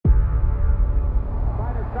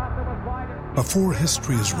Before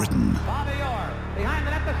history is written,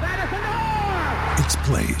 it's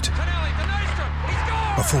played.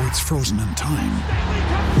 Before it's frozen in time,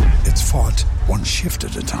 it's fought one shift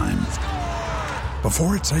at a time.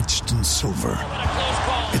 Before it's etched in silver,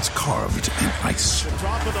 it's carved in ice.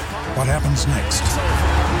 What happens next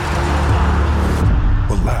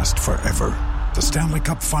will last forever. The Stanley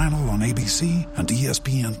Cup Final on ABC and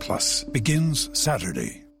ESPN Plus begins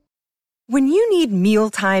Saturday. When you need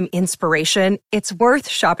mealtime inspiration, it's worth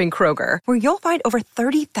shopping Kroger, where you'll find over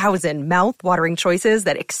 30,000 mouth-watering choices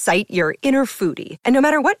that excite your inner foodie. And no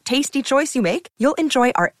matter what tasty choice you make, you'll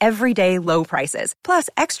enjoy our everyday low prices, plus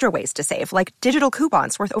extra ways to save, like digital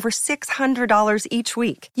coupons worth over $600 each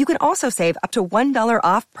week. You can also save up to $1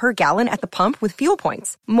 off per gallon at the pump with fuel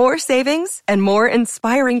points. More savings and more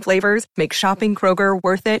inspiring flavors make shopping Kroger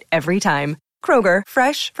worth it every time. Kroger,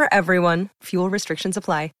 fresh for everyone. Fuel restrictions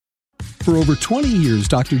apply. For over 20 years,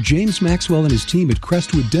 Dr. James Maxwell and his team at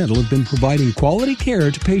Crestwood Dental have been providing quality care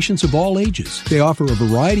to patients of all ages. They offer a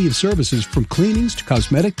variety of services from cleanings to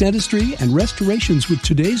cosmetic dentistry and restorations with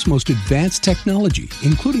today's most advanced technology,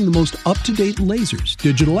 including the most up-to-date lasers,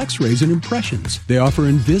 digital x-rays, and impressions. They offer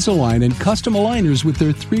Invisalign and custom aligners with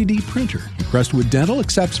their 3D printer. Crestwood Dental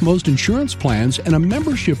accepts most insurance plans and a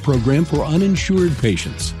membership program for uninsured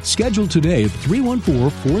patients. Schedule today at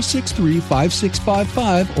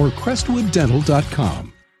 314-463-5655 or crestwooddental.com.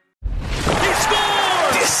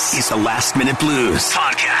 This is the Last Minute Blues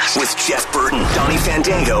podcast with Jeff Burton, Donnie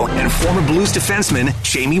Fandango, and former Blues defenseman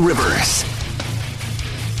Jamie Rivers.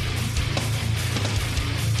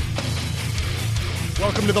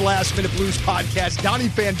 Welcome to the Last Minute Blues podcast. Donnie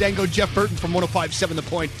Fandango, Jeff Burton from 105.7 The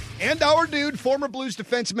Point, and our dude, former Blues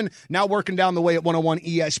defenseman, now working down the way at 101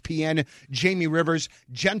 ESPN, Jamie Rivers.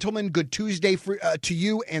 Gentlemen, good Tuesday to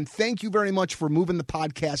you, and thank you very much for moving the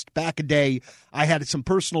podcast back a day. I had some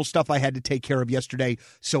personal stuff I had to take care of yesterday,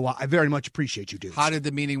 so I very much appreciate you, dudes. How did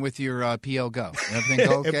the meeting with your PO go? Everything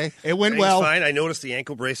go okay? It went well. Fine. I noticed the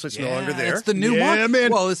ankle bracelet's no longer there. It's the new one.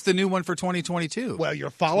 Man. Well, it's the new one for 2022. Well,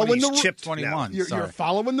 you're following the rules. 21. You're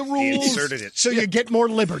following the rules, inserted it. so you get more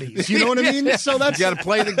liberties. You know what I mean? So that's you got to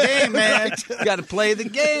play the game, man. You got to play the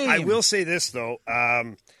game. I will say this though.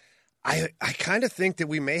 I kind of think that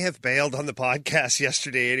we may have bailed on the podcast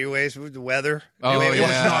yesterday, anyways, with the weather. Oh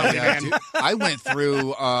yeah. Dude, I went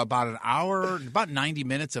through about an hour, about 90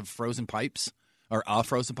 minutes of frozen pipes, or a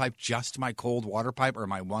frozen pipe, just my cold water pipe or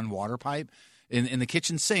my one water pipe in the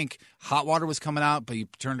kitchen sink. Hot water was coming out, but you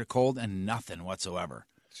turned it cold and nothing whatsoever.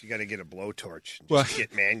 So you got to get a blowtorch. Well, just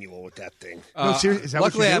get manual with that thing. No, seriously, is that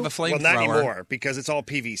luckily, what you I do? have a flamethrower. Well, not anymore because it's all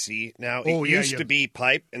PVC now. Oh, It yeah, used to be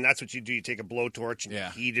pipe, and that's what you do. You take a blowtorch and you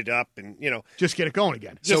heat it up, and Just get it going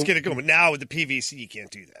again. just get it going. But now with the PVC, you can't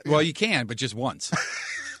do that. Well, you can, but just once.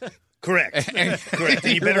 Correct. Correct. And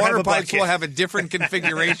you Your better water have a pipes bucket. will have a different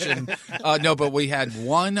configuration. No, but we had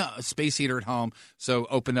one space heater at home, so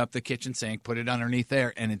opened up the kitchen sink, put it underneath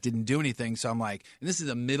there, and it didn't do anything. So I'm like, and this is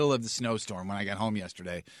the middle of the snowstorm when I got home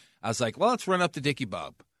yesterday. I was like, well, let's run up to Dickie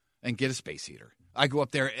Bub and get a space heater. I go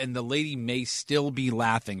up there, and the lady may still be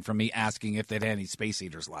laughing from me asking if they'd had any space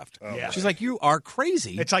heaters left. Oh, Yeah. She's like, you are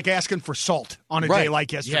crazy. It's like asking for salt on a day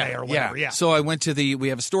like yesterday or whatever. Yeah. So I went to we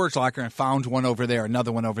have a storage locker and found one over there,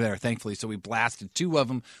 another one over there, thankfully. So we blasted two of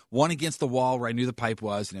them, one against the wall where I knew the pipe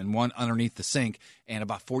was, and then one underneath the sink. And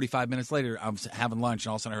about 45 minutes later, I was having lunch, and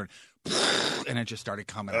all of a sudden I heard, and it just started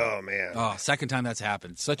coming out. Oh, man. Oh, second time that's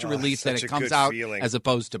happened. Such a relief that such it a comes good out feeling. as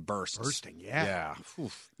opposed to bursts. Bursting, yeah.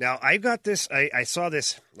 Now, I got this. I saw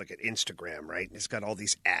this, like, at Instagram, right? It's got all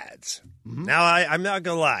these ads. Mm-hmm. Now, I'm not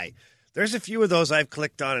going to lie. There's a few of those I've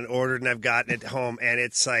clicked on and ordered, and I've gotten at home, and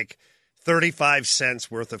it's like 35 cents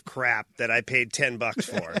worth of crap that I paid $10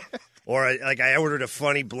 for. Or, I ordered a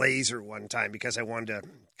funny blazer one time because I wanted to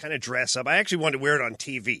kind of dress up. I actually wanted to wear it on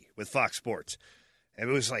TV with Fox Sports. And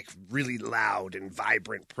it was, like, really loud and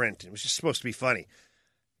vibrant print. It was just supposed to be funny.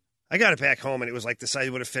 I got it back home, and it was like the size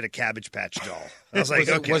would have fit a Cabbage Patch doll. I was like,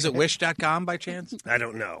 okay. Was it Wish.com by chance? I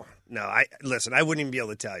don't know. No, listen, I wouldn't even be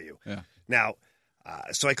able to tell you. Yeah. Now,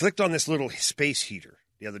 so I clicked on this little space heater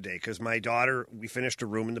the other day because my daughter, we finished a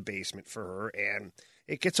room in the basement for her, and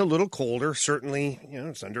it gets a little colder. Certainly,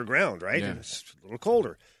 it's underground, right? Yeah. And it's a little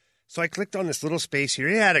colder. So I clicked on this little space heater.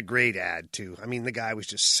 It had a great ad, too. I mean, the guy was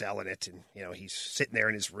just selling it, and, he's sitting there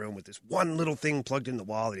in his room with this one little thing plugged in the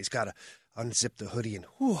wall, and he's got to unzip the hoodie, and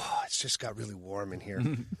it's just got really warm in here.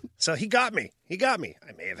 So he got me.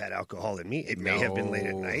 I may have had alcohol in me. It may have been late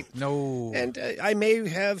at night. No. And I may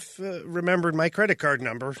have remembered my credit card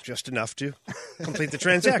number just enough to complete the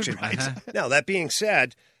transaction. Now, that being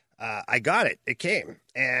said, I got it. It came.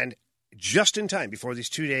 And just in time before these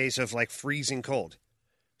 2 days of, freezing cold.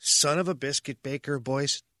 son of a biscuit baker,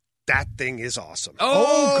 boys. That thing is awesome.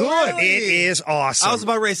 Oh, good. really? It is awesome. I was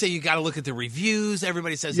about ready to say you got to look at the reviews.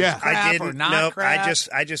 Everybody says Yeah. it's crap I didn't. or not Nope. crap.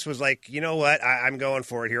 I just was like, you know what? I'm going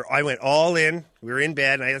for it here. I went all in. We were in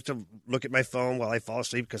bed, and I have to look at my phone while I fall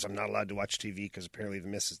asleep because I'm not allowed to watch TV because apparently the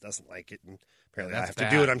missus doesn't like it, and apparently I have to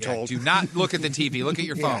do it. I'm told. Do not look at the TV. Look at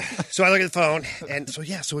your phone. So I look at the phone, and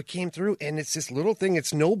so it came through, and it's this little thing.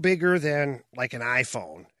 It's no bigger than like an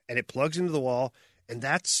iPhone, and it plugs into the wall, and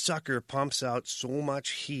that sucker pumps out so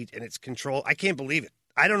much heat, and it's controlled. I can't believe it.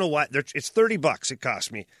 I don't know what. It's $30 it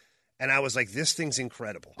cost me, and I was like, this thing's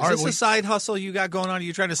incredible. Is this a side hustle you got going on? Are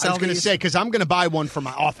you trying to I sell was going to these? say, because I'm going to buy one for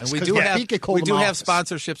my office. And we 'cause do my have feet get cold in my office.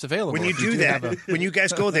 sponsorships available. When you If do that, have a- when you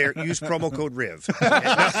guys go there, use promo code RIV.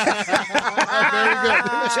 Very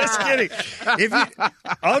good. Just kidding.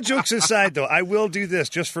 All jokes aside, though, I will do this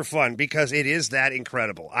just for fun because it is that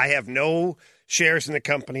incredible. I have no shares in the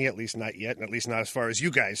company, at least not yet, and at least not as far as you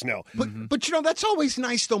guys know. But you know, that's always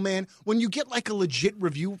nice, though, man, when you get like a legit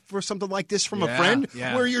review for something like this from a Yeah, friend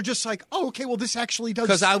yeah. where you're just like, oh, okay, well, this actually does.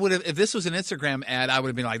 Because I would have, if this was an Instagram ad, I would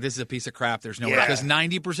have been like, "This is a piece of crap." There's no way. Yeah. Because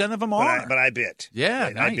 90% of them But are. I bit. Yeah,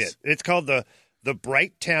 I nice. bit. It's called the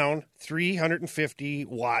Bright Town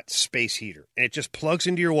 350-watt space heater, and it just plugs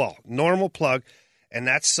into your wall. Normal plug, and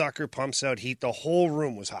that sucker pumps out heat. The whole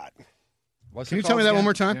room was hot. Can you tell me that one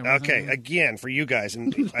more time? Okay, again, for you guys,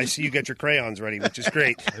 and I see you got your crayons ready, which is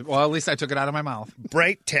great. Well, at least I took it out of my mouth.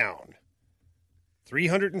 Bright Town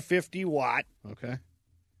 350-watt Okay.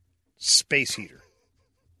 space heater.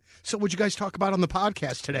 So, what'd you guys talk about on the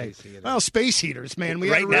podcast today? Well, space heaters, man.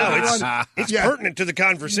 We Right had now, really it's run- it's pertinent to the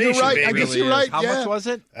conversation, You're right. I baby. guess you're right. How yeah. much was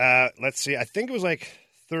it? Let's see. I think it was like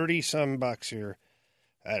 30-some bucks here.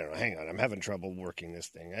 I don't know. Hang on. I'm having trouble working this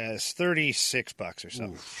thing. It's $36 or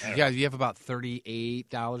something. Yeah, you have about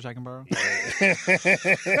 $38 I can borrow.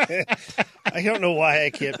 I don't know why I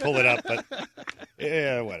can't pull it up, but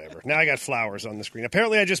yeah, whatever. Now I got flowers on the screen.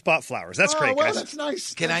 Apparently, I just bought flowers. That's great, well, guys. that's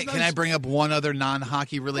nice. Can I That's can I nice. bring up one other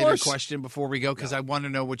non-hockey related course. question before we go? Because I want to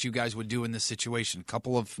know what you guys would do in this situation. A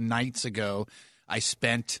couple of nights ago, I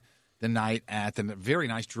spent the night at the very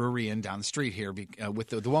nice Drury Inn down the street here with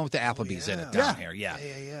the one with the Applebee's in it down here.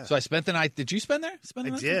 Yeah. So I spent the night. Did you spend there? Spend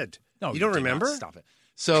the I night? did. No, You don't did not. remember? Stop it.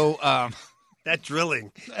 So That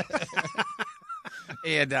drilling.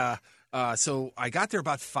 and so I got there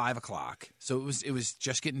about 5:00. So it was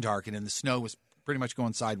just getting dark, and then the snow was pretty much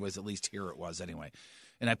going sideways. At least here it was anyway.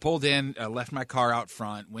 And I pulled in, left my car out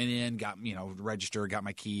front, went in, got register, got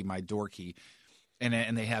my key, my door key.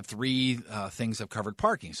 And they have 3 things of covered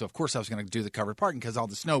parking. So, of course, I was going to do the covered parking because all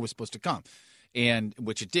the snow was supposed to come, and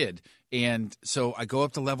which it did. And so I go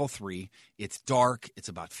up to level 3. It's dark. It's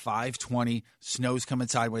about 5:20. Snow's coming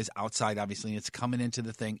sideways outside, obviously, and it's coming into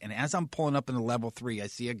the thing. And as I'm pulling up into level 3, I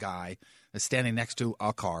see a guy that's standing next to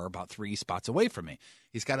a car about 3 spots away from me.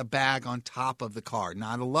 He's got a bag on top of the car,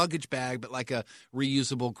 not a luggage bag, but like a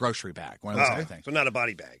reusable grocery bag, one of those kind of things. So not a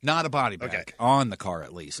body bag. Not a body bag, Okay. on the car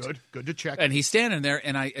at least. Good to check. And he's standing there,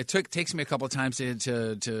 and it takes me a couple of times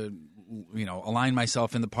to align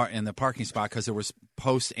myself in the parking spot because there was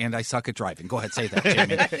posts and I suck at driving. Go ahead, say that,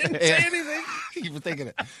 Jamie. I didn't say anything. You were thinking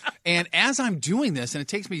it. And as I'm doing this, and it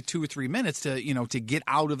takes me 2 or 3 minutes to get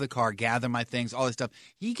out of the car, gather my things, all this stuff.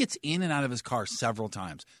 He gets in and out of his car several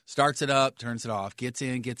times. Starts it up, turns it off, gets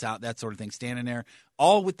in, gets out, that sort of thing. Standing there,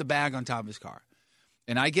 all with the bag on top of his car.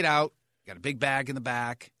 And I get out. Got a big bag in the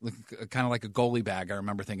back, kind of like a goalie bag. I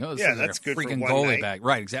remember thinking, oh, this Yeah, is like that's a good for freaking one goalie night. bag.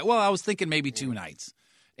 Right, exactly. Well, I was thinking maybe 2 nights.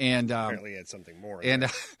 And Apparently, he had something more. and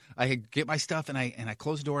I get my stuff and I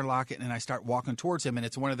close the door and lock it and I start walking towards him, and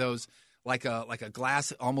it's one of those like a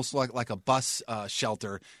glass, almost like a bus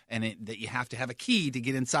shelter, and that you have to have a key to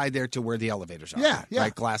get inside there to where the elevators are. Yeah, yeah.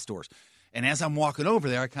 Right, glass doors. And as I'm walking over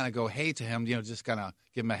there, I kind of go hey to him, just kind of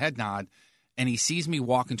give him a head nod. And he sees me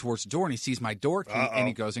walking towards the door, and he sees my door key, and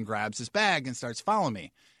he goes and grabs his bag and starts following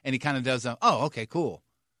me. And he kind of does oh, okay, cool.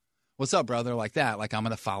 What's up, brother? Like that, like I'm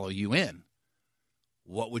going to follow you in.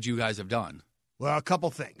 What would you guys have done? Well, a couple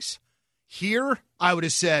things. Here, I would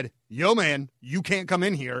have said, yo, man, you can't come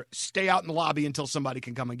in here. Stay out in the lobby until somebody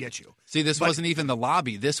can come and get you. See, this wasn't even the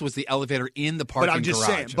lobby. This was the elevator in the parking But I'm just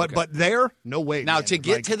garage. saying, but Okay. but there, no way. Now, man. to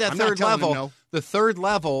get Like, to that I'm not third telling level, him no. the third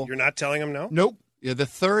level, You're not telling him no? Nope. the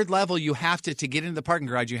third level, you have to get into the parking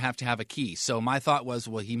garage, you have to have a key. So my thought was,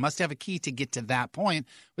 well, he must have a key to get to that point.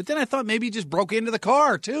 But then I thought maybe he just broke into the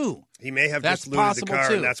car, too. He may have That's just looted the possible, car,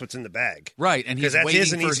 too. and that's what's in the bag. Right, and he's Because that waiting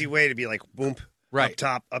is an for... easy way to be like, boom, Right. up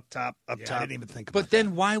top, up top, up Yeah, top. I didn't even think about But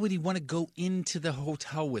then why would he want to go into the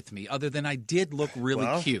hotel with me, other than I did look really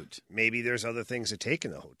Well, cute? Maybe there's other things to take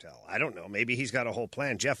in the hotel. I don't know. Maybe he's got a whole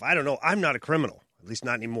plan. Jeff, I don't know. I'm not a criminal, at least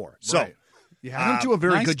not anymore. So Right. Yeah, I don't do a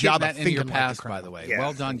very nice good job getting of that in your thinking like a past, by criminal. the way. Yeah.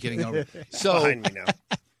 Well done getting over. It's So behind me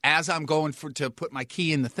now. as I'm going to put my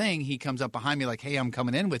key in the thing, he comes up behind me like, "Hey, I'm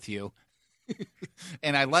coming in with you."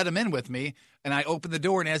 And I let him in with me, and I opened the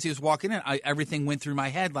door, and as he was walking in, everything went through my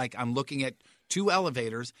head like I'm looking at two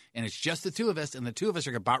elevators, and it's just the two of us, and the two of us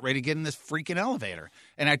are about ready to get in this freaking elevator.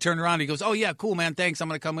 And I turned around, and he goes, "Oh, yeah, cool, man, thanks. I'm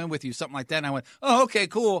going to come in with you," something like that. And I went, "Oh, okay,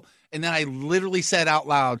 cool." And then I literally said out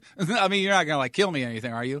loud, I mean, you're not going to, like, kill me or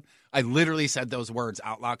anything, are you? I literally said those words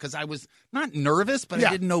out loud because I was not nervous, but Yeah.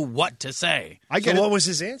 I didn't know what to say. I get So it. what was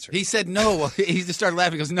his answer? He said no. He just started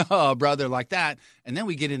laughing. He goes, "No, brother," like that. And then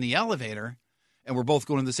we get in the elevator, and we're both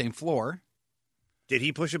going to the same floor. Did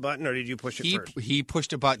he push a button or did you push it first? He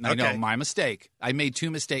pushed a button. I know, Okay. my mistake. I made two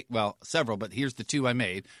mistakes. Well, several, but here's the two I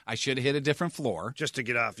made. I should have hit a different floor. Just to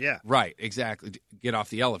get off, yeah. Right, exactly. Get off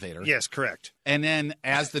the elevator. Yes, correct. And then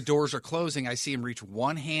as the doors are closing, I see him reach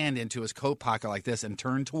one hand into his coat pocket like this and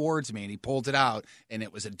turn towards me, and he pulled it out, and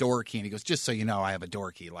it was a door key. And he goes, "Just so you know, I have a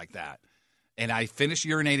door key," like that. And I finished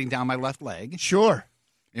urinating down my left leg. Sure.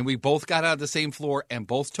 And we both got out of the same floor and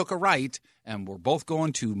both took a right, and we're both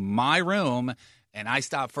going to my room. And I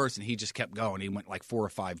stopped first, and he just kept going. He went like 4 or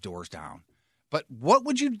 5 doors down. But what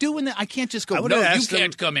would you do in that? I can't just go, I would "No, have you asked him-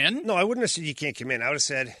 can't come in." No, I wouldn't have said you can't come in. I would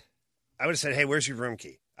have said, "Hey, where's your room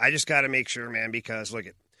key? I just got to make sure, man, because look,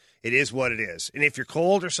 it is what it is. And if you're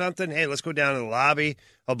cold or something, hey, let's go down to the lobby.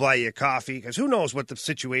 I'll buy you a coffee because who knows what the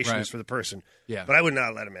situation Right. is for the person." Yeah. But I would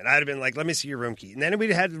not let him in. I'd have been like, "Let me see your room key." And then we'd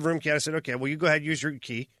had the room key. I said, "Okay, well, you go ahead, use your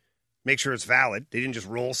key. Make sure it's valid. They didn't just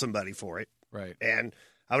roll somebody for it." Right. And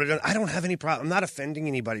I would have done, I don't have any problem. I'm not offending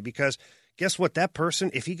anybody because guess what? That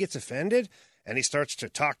person, if he gets offended and he starts to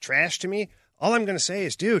talk trash to me, all I'm going to say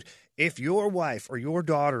is, dude, if your wife or your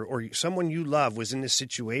daughter or someone you love was in this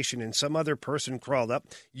situation and some other person crawled up,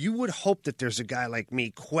 you would hope that there's a guy like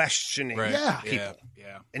me questioning Right. Yeah. people.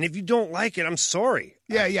 Yeah. And if you don't like it, I'm sorry.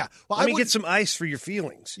 Yeah, yeah. Well, Let me would- get some ice for your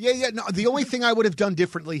feelings. Yeah. No, the only thing I would have done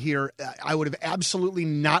differently here, I would have absolutely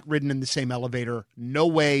not ridden in the same elevator. No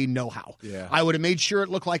way, no how. Yeah. I would have made sure it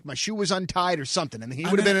looked like my shoe was untied or something, and he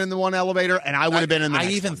would have been in the one elevator, and I would have been in the I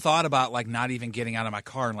next even one. thought about like not even getting out of my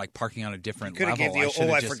car and like parking on a different Could have level. gave you, should've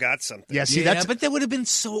I just- forgot something. Yeah, see, yeah, that's but that would have been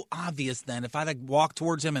so obvious then. If I'd have walked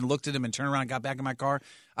towards him and looked at him and turned around and got back in my car,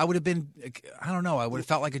 I would have been, I don't know, I would have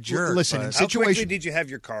felt like a jerk. Listen, but- in How quickly situation. did you have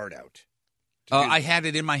your card out? I had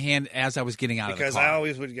it in my hand as I was getting out Because of the car. I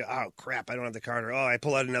always would go, "Oh, crap, I don't have the card." Or, "Oh, I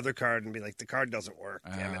pull out another card and be like, the card doesn't work.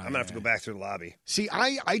 Damn it. I'm going to have to go back through the lobby." See,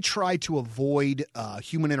 I try to avoid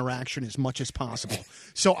human interaction as much as possible.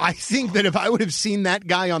 So I think that if I would have seen that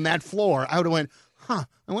guy on that floor, I would have went, "Huh,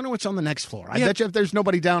 I wonder what's on the next floor. I bet you if there's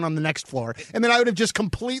nobody down on the next floor." And then I would have just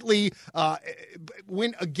completely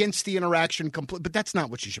went against the interaction. But that's not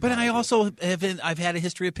what you should But probably I do. also I've had a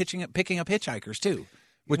history of picking up hitchhikers too.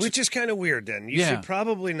 Which is kind of weird then. You Yeah. should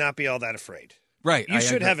probably not be all that afraid. Right. You I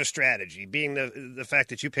should agree. have a strategy, being the fact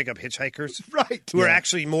that you pick up hitchhikers Right. who are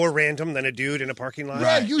actually more random than a dude in a parking lot.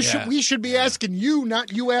 Yeah, Right, should. yeah. We should be asking you,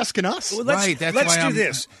 not you asking us. Well, let's, Right, that's let's why do I'm-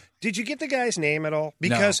 this. Did you get the guy's name at all?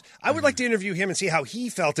 Because I would like to interview him and see how he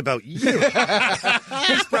felt about you.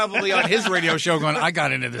 He's probably on his radio show going, "I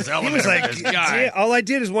got into this He elevator was like, with this guy." "Yeah, all I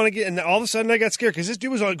did is want to get," and all of a sudden I got scared because this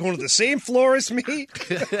dude was going to the same floor as me.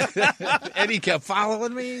 And he kept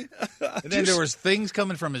following me. And then there was things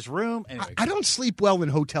coming from his room. Anyway, I don't sleep well in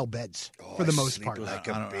hotel beds for the I most sleep part. like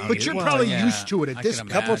I a don't- baby. But you're Well, probably yeah, used to it at I this can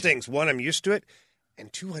point. Couple of imagine. things. One, I'm used to it.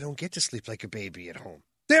 And two, I don't get to sleep like a baby at home.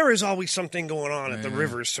 There is always something going on at the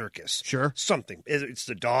Rivers Circus. Sure. Something. It's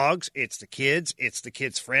the dogs, it's the kids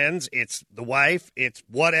friends, it's the wife, it's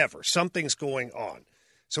whatever. Something's going on.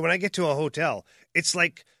 So when I get to a hotel, it's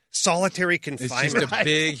like solitary it's confinement. just a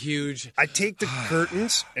big, huge. I take the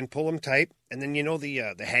curtains and pull them tight, and then you know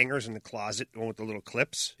the hangers in the closet, the one with the little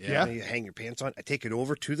clips. Yeah. You hang your pants on. I take it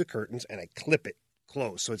over to the curtains and I clip it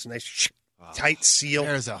closed, so it's a nice tight seal.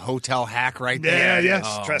 There's a hotel hack right Yeah, there. yes.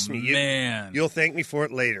 Oh, Trust me, man. You'll thank me for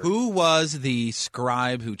it later. Who was the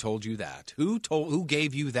scribe who told you that? Who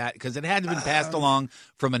gave you that? Because it had to have been passed along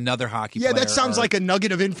from another hockey Yeah, player. that sounds or- like a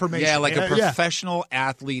nugget of information. Yeah, like a Yeah. professional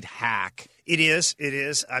athlete hack. It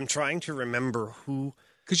is. I'm trying to remember who.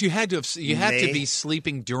 Because you had to May. be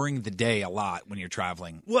sleeping during the day a lot when you're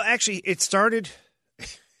traveling. Well, actually, it started.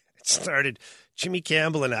 Jimmy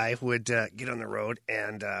Campbell and I would get on the road,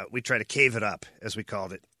 and we try to cave it up, as we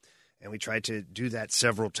called it. And we tried to do that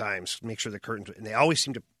several times, make sure the curtains, and they always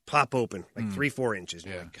seem to pop open, like 3-4 inches.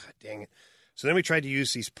 And you're like, God dang it. So then we tried to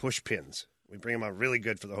use these push pins. We bring them out really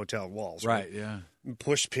good for the hotel walls. Yeah.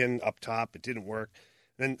 Push pin up top. It didn't work.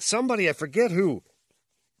 Then somebody, I forget who,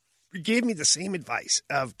 gave me the same advice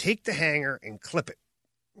of take the hanger and clip it.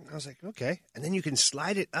 I was like, okay. And then you can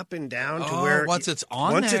slide it up and down to Oh, where once it's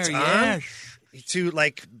on once there, it's yeah. on, to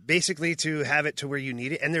like basically to have it to where you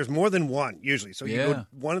need it. And there's more than one usually. So you Yeah. go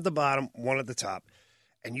one at the bottom, one at the top,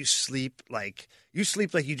 and you sleep like you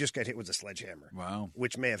just got hit with a sledgehammer. Wow.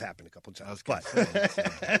 Which may have happened a couple of times. gonna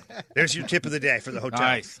But there's your tip of the day for the hotel.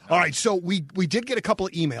 Nice. All right, so we did get a couple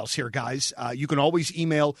of emails here, guys. You can always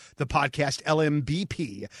email the podcast,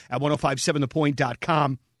 lmbp at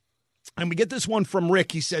 1057thepoint.com. And we get this one from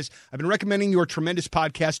Rick. He says, I've been recommending your tremendous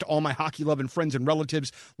podcast to all my hockey-loving friends and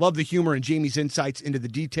relatives. Love the humor and Jamie's insights into the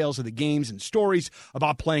details of the games and stories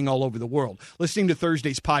about playing all over the world. Listening to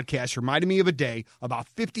Thursday's podcast reminded me of a day about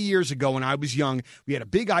 50 years ago when I was young. We had a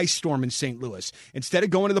big ice storm in St. Louis. Instead of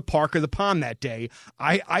going to the park or the pond that day,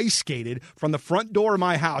 I ice skated from the front door of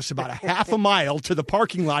my house about a half a mile to the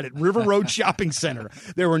parking lot at River Road Shopping Center.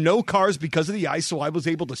 There were no cars because of the ice, so I was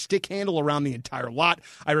able to stick handle around the entire lot.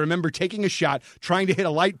 I remember taking a shot, trying to hit a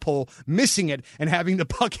light pole, missing it, and having the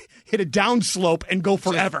puck hit a downslope and go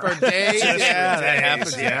forever. For days. Yeah, that days.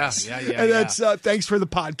 happens. Yes. Yeah. And that's thanks for the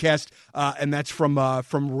podcast, and that's from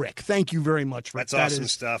Rick. Thank you very much, Rick. That's awesome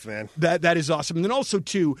stuff, man. That is awesome. And then also,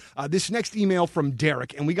 too, this next email from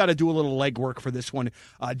Derek, and we got to do a little legwork for this one.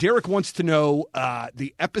 Derek wants to know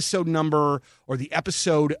the episode number or the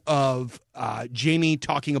episode of Jamie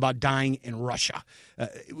talking about dying in Russia.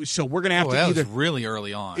 So we're going to have to that either was really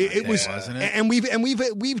early on. it was, wasn't it? and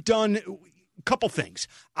we've done a couple things.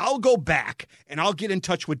 I'll go back and I'll get in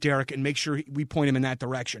touch with Derek and make sure we point him in that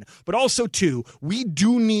direction. But also, too, we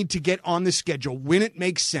do need to get on the schedule when it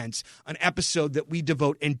makes sense an episode that we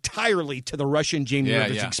devote entirely to the Russian Jamie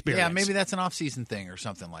Rivers experience. Yeah, maybe that's an off-season thing or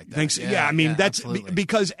something like that. Thanks. Yeah, I mean that's absolutely.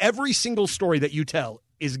 because every single story that you tell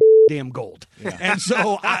is damn gold, and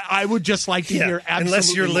so I would just like to hear. Absolutely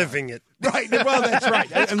unless you're more. living it. Right. Well, that's right.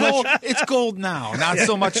 It's gold now, not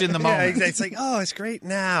so much in the moment. Yeah, it's like, oh, it's great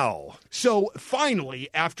now. So finally,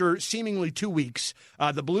 after seemingly 2 weeks,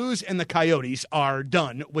 the Blues and the Coyotes are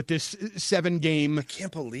done with this 7-game. I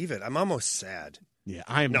can't believe it. I'm almost sad. Yeah,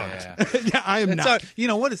 I am not. Yeah. Yeah, I am It's not. you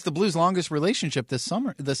know what? It's the Blues' longest relationship this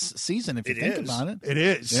season. If you think is. about it, It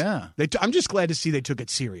is. Yeah. I'm just glad to see they took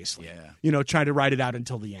it seriously. Yeah. Try to ride it out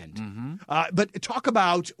until the end. But talk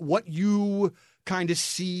about what you kind of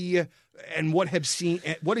see and what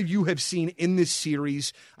you have seen in this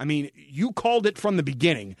series. I mean, you called it from the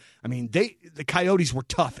beginning. I mean, the Coyotes were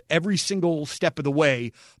tough every single step of the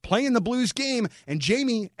way, playing the Blues game, and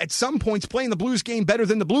Jamie at some points playing the Blues game better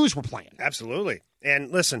than the Blues were playing. Absolutely.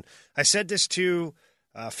 And listen, I said this to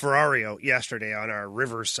Ferrario yesterday on our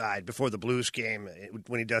Rivers side before the Blues game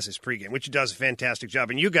when he does his pregame, which he does a fantastic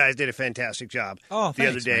job. And you guys did a fantastic job the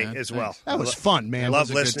thanks, other day man. as well. That was fun, man. I It love was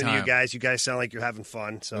a good listening to you time. guys. You guys sound like you're having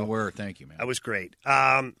fun. So we were. Thank you, man. that was great.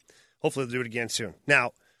 Hopefully they'll do it again soon.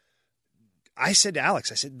 Now, I said to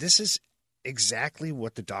Alex, I said, this is exactly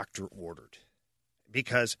what the doctor ordered.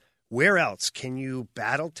 Because where else can you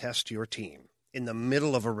battle test your team in the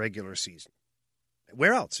middle of a regular season?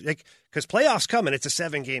 Where else? Because playoffs come and it's a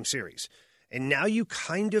 7-game series. And now you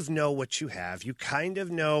kind of know what you have. You kind of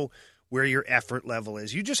know where your effort level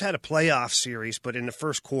is. You just had a playoff series, but in the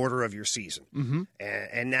first quarter of your season. Mm-hmm.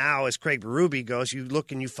 And now, as Craig Berube goes, you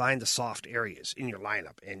look and you find the soft areas in your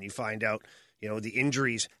lineup. And you find out, the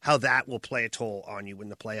injuries, how that will play a toll on you when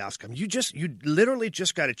the playoffs come. You literally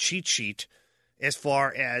just got a cheat sheet as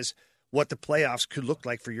far as what the playoffs could look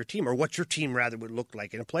like for your team, or what your team rather would look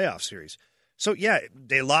like in a playoff series. So, yeah,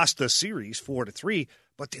 they lost the series 4-3,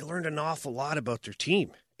 but they learned an awful lot about their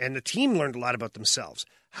team. And the team learned a lot about themselves,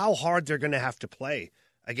 how hard they're going to have to play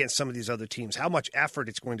against some of these other teams, how much effort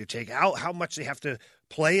it's going to take, how much they have to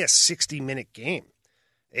play a 60-minute game.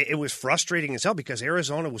 It was frustrating as hell because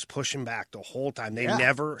Arizona was pushing back the whole time. They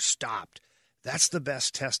never stopped. That's the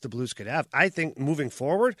best test the Blues could have. I think moving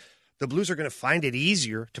forward, the Blues are going to find it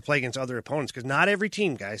easier to play against other opponents because not every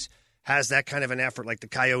team, guys, has that kind of an effort like the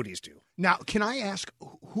Coyotes do. Now, can I ask,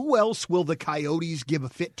 who else will the Coyotes give a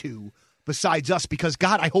fit to besides us? Because,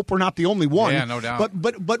 God, I hope we're not the only one. Yeah, no doubt.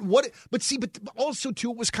 But also,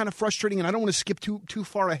 too, it was kind of frustrating, and I don't want to skip too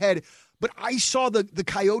far ahead, but I saw the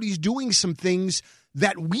Coyotes doing some things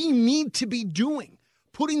that we need to be doing.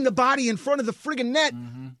 Putting the body in front of the friggin' net.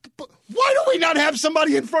 Mm-hmm. But why do we not have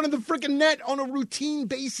somebody in front of the friggin' net on a routine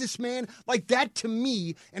basis, man? Like that to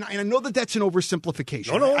me, and I know that that's an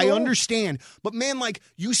oversimplification. No. I understand. But, man, like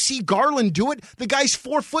you see Garland do it. The guy's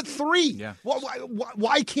 4'3". Yeah.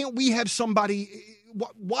 Why can't we have somebody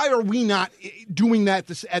why are we not doing that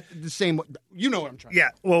at the same? You know what I'm trying. Yeah,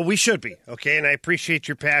 well, we should be, okay. And I appreciate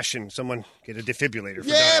your passion. Someone get a defibrillator. For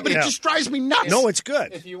yeah, Donnie. but it just drives me nuts. No, it's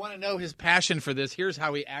good. If you want to know his passion for this, here's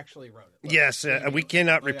how he actually wrote it. Yes, we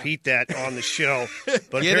cannot repeat that on the show.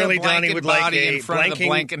 But Get apparently, a Donnie would like body a in front of the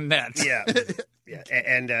blanket net. Yeah, yeah,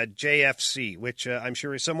 and JFC, which I'm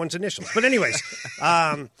sure is someone's initials. But anyways,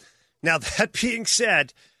 now that being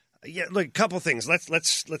said. Yeah, look, a couple things.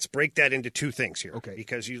 Let's break that into two things here. Okay.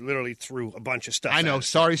 Because you literally threw a bunch of stuff. I know. at us.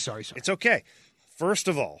 Sorry. It's okay. First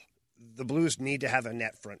of all, the Blues need to have a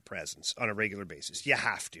net front presence on a regular basis. You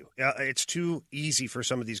have to. It's too easy for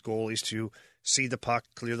some of these goalies to see the puck,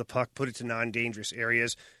 clear the puck, put it to non-dangerous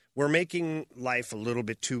areas. We're making life a little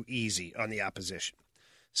bit too easy on the opposition.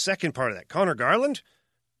 Second part of that, Connor Garland.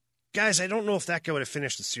 Guys, I don't know if that guy would have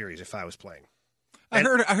finished the series if I was playing. I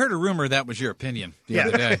heard a rumor that was your opinion the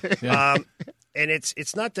other day. Yeah. And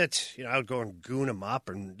it's not that I would go and goon him up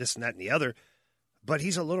and this and that and the other, but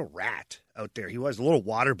he's a little rat out there. He was a little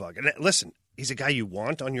water bug. And listen, he's a guy you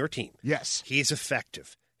want on your team. Yes, he's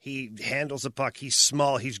effective. He handles the puck. He's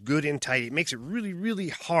small. He's good in tight. It makes it really, really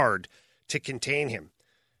hard to contain him.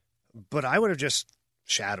 But I would have just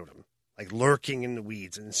shadowed him, like lurking in the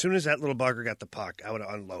weeds. And as soon as that little bugger got the puck, I would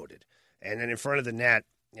have unloaded. And then in front of the net.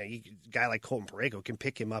 A guy like Colton Parayko can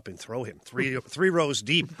pick him up and throw him three rows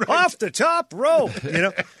deep off the top row.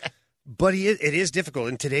 But it is difficult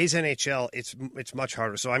in today's NHL. It's much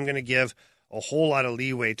harder. So I'm going to give a whole lot of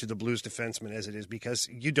leeway to the Blues defensemen as it is because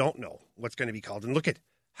you don't know what's going to be called. And look at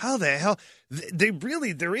how the hell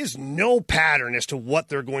there is no pattern as to what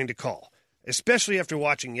they're going to call. Especially after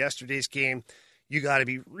watching yesterday's game, you got to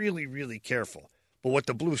be really, really careful. But what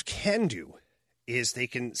the Blues can do is they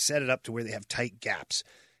can set it up to where they have tight gaps.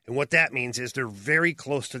 And what that means is they're very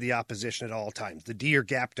close to the opposition at all times. The D are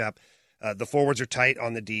gapped up. The forwards are tight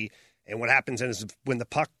on the D. And what happens then is when the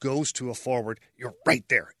puck goes to a forward, you're right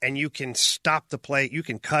there. And you can stop the play. You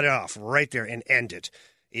can cut it off right there and end it.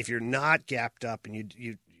 If you're not gapped up and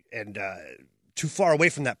you too far away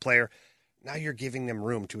from that player, now you're giving them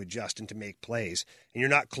room to adjust and to make plays. And you're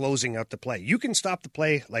not closing out the play. You can stop the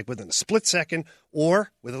play like within a split second,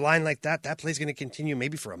 or with a line like that play's going to continue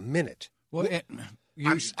maybe for a minute. Well,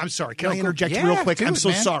 I'm sorry. Can I interject real quick? I'm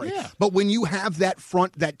so sorry. Yeah. But when you have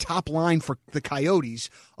that top line for the Coyotes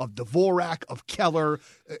of Dvorak, of Keller,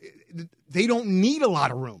 they don't need a lot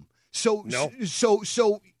of room. So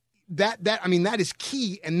that is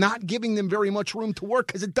key, and not giving them very much room to work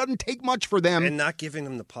because it doesn't take much for them. And not giving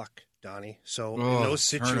them the puck, Donnie. So in those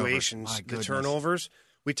situations, the turnovers,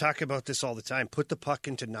 we talk about this all the time. Put the puck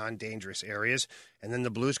into non-dangerous areas, and then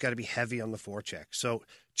the Blues got to be heavy on the forecheck. So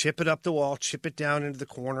chip it up the wall, chip it down into the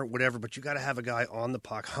corner, whatever, but you got to have a guy on the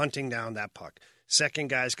puck hunting down that puck.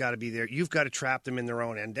 Second guy's got to be there. You've got to trap them in their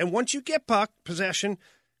own end. And once you get puck possession,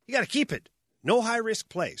 you got to keep it. No high-risk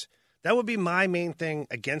plays. That would be my main thing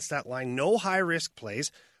against that line. No high-risk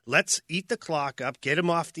plays. Let's eat the clock up, get him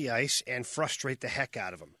off the ice, and frustrate the heck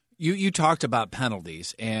out of him. You talked about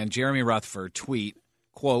penalties, and Jeremy Rutherford tweet,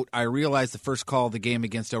 quote, I realize the first call of the game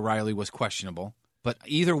against O'Reilly was questionable, but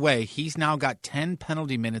either way, he's now got 10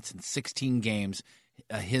 penalty minutes in 16 games.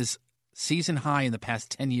 His season high in the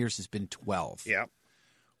past 10 years has been 12. Yeah.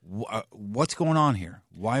 What's going on here?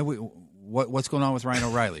 What's going on with Ryan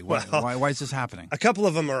O'Reilly? Why is this happening? A couple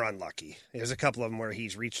of them are unlucky. There's a couple of them where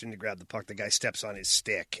he's reached in to grab the puck. The guy steps on his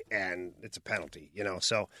stick, and it's a penalty,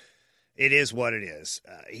 So it is what it is.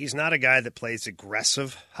 He's not a guy that plays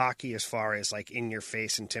aggressive hockey as far as like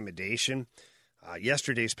in-your-face intimidation.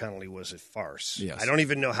 Yesterday's penalty was a farce. Yes. I don't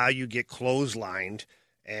even know how you get clotheslined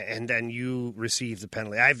and then you receive the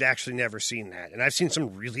penalty. I've actually never seen that. And I've seen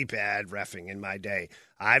some really bad reffing in my day.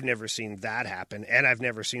 I've never seen that happen, and I've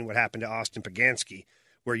never seen what happened to Austin Pagansky,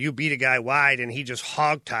 where you beat a guy wide and he just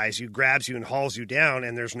hog ties you, grabs you, and hauls you down,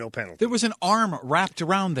 and there's no penalty. There was an arm wrapped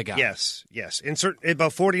around the guy. Yes. In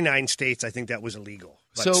about 49 states, I think that was illegal.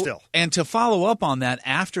 But still. And to follow up on that,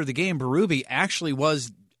 after the game, Berube actually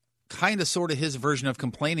was kind of sort of his version of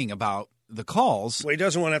complaining about the calls. Well, he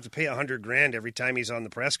doesn't want to have to pay $100,000 every time he's on the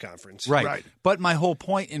press conference. Right. But my whole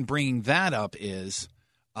point in bringing that up is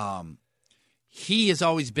he has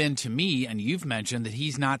always been, to me, and you've mentioned that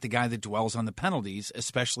he's not the guy that dwells on the penalties,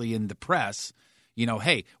 especially in the press.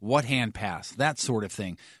 Hey, what hand pass, that sort of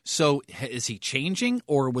thing. So is he changing,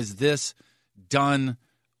 or was this done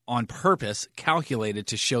on purpose, calculated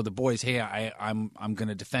to show the boys, hey, I'm going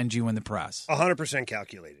to defend you in the press? 100%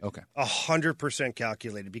 calculated. Okay. 100%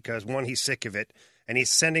 calculated because, one, he's sick of it, and he's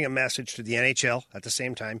sending a message to the NHL at the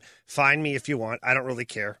same time. Find me if you want. I don't really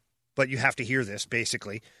care, but you have to hear this,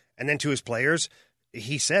 basically. And then to his players,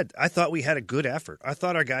 he said, I thought we had a good effort. I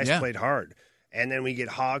thought our guys played hard. and then we get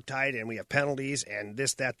hogtied and we have penalties and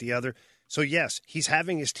this, that, the other. So, yes, he's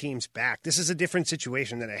having his teams back. This is a different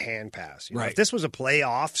situation than a hand pass. You know, Right. if this was a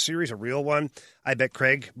playoff series, a real one, I bet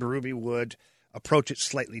Craig Berube would approach it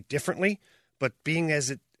slightly differently. But being as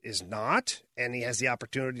it is not, and he has the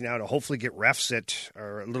opportunity now to hopefully get refs that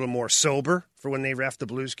are a little more sober for when they ref the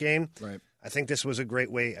Blues game. Right. I think this was a great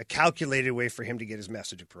way, a calculated way for him to get his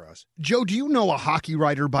message across. Joe, do you know a hockey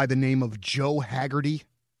writer by the name of Joe Haggerty?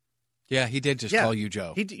 Yeah, he did just call you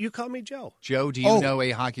Joe. You call me Joe. Joe, do you know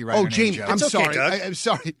a hockey writer named Jamie. Joe? I'm It's okay, sorry. Doug. I'm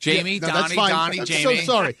sorry. Jamie, Yeah, no, that's Donnie, fine. Donnie, I'm Jamie. so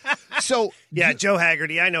sorry. So, Yeah, Joe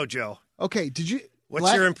Haggerty. I know Joe. okay, did you?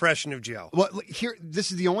 What's your impression of Joe? Well, here,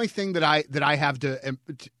 this is the only thing that I have to.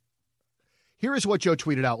 Here is what Joe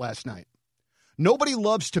tweeted out last night. Nobody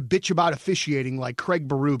loves to bitch about officiating like Craig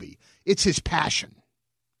Berube. It's his passion.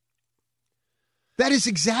 That is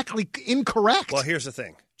exactly incorrect. Well, here's the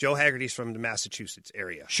thing. Joe Haggerty's from the Massachusetts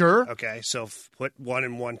area. Sure. Okay, so put one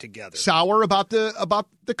and one together. Sour about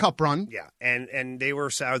the cup run. Yeah, and they were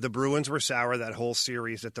sour. The Bruins were sour that whole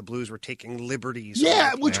series that the Blues were taking liberties.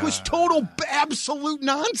 Yeah, on. which was total absolute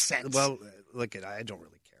nonsense. Well, look I don't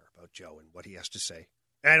really care about Joe and what he has to say.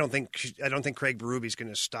 I don't think Craig Berube's going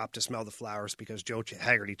to stop to smell the flowers because Joe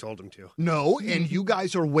Haggerty told him to. No, and you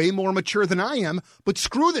guys are way more mature than I am, but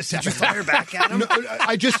screw this. Did you fire back at him?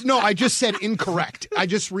 I just said incorrect. I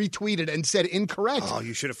just retweeted and said incorrect. Oh,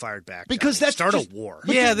 you should have fired back. Because Johnny. that's start just- a war.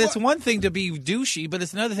 Yeah, that's one thing to be douchey, but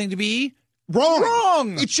it's another thing to be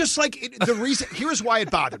Wrong. It's just like the reason. Here's why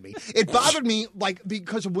it bothered me. It bothered me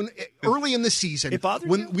because when early in the season, It bothered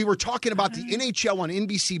when you? we were talking about the NHL on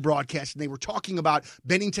NBC broadcast, and they were talking about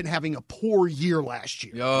Bennington having a poor year last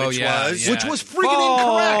year, Oh, Which yeah, was- yeah. which was freaking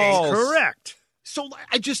incorrect. Correct. So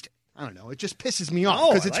I don't know. It just pisses me off Oh,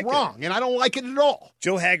 because I it's like it. wrong, and I don't like it at all.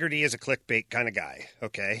 Joe Haggerty is a clickbait kind of guy.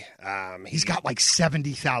 Okay, He's got like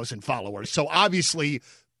 70,000 followers, so obviously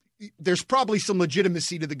there's probably some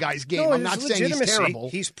legitimacy to the guy's game. No, I'm there's not saying he's legitimacy. terrible.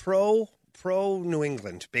 He's pro New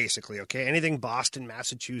England, basically. Okay, anything Boston,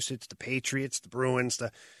 Massachusetts, the Patriots, the Bruins,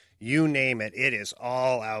 you name it. It is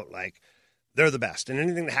all out like they're the best, and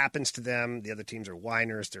anything that happens to them, the other teams are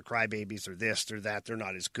whiners, they're crybabies, they're this, they're that, they're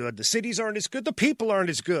not as good. The cities aren't as good, the people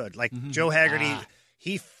aren't as good. Like Joe Haggerty,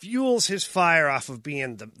 he fuels his fire off of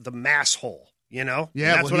being the mass hole. You know, Yeah,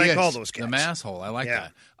 And that's well, what he I call is. those guys. the masshole. I like Yeah.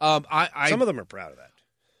 that. Some of them are proud of that.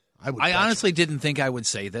 I honestly didn't think I would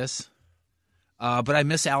say this, but I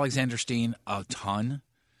miss Alexander Steen a ton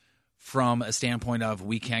from a standpoint of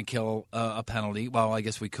we can't kill a penalty. Well, I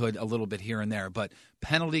guess we could a little bit here and there, but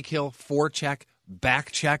penalty kill, forecheck,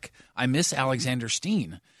 back check. I miss Alexander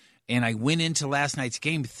Steen. And I went into last night's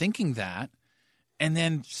game thinking that. And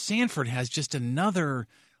then Sanford has just another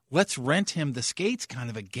let's rent him the skates kind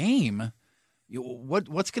of a game.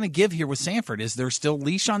 What's going to give here with Sanford? Is there still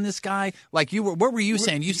leash on this guy? Like what were you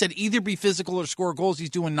saying? You said either be physical or score goals. He's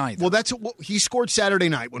doing neither. Well, that's what he scored Saturday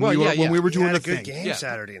night when Well, we were yeah. when we were He doing had the a good thing. game Yeah.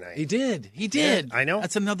 Saturday night. He did. I know.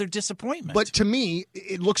 That's another disappointment. But to me,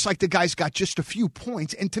 it looks like the guy's got just a few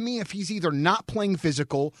points. And to me, if he's either not playing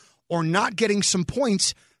physical or not getting some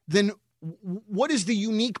points, then what is the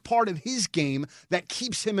unique part of his game that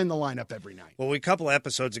keeps him in the lineup every night? Well, a couple of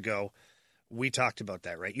episodes ago, we talked about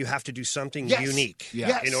that, right? You have to do something Yes. unique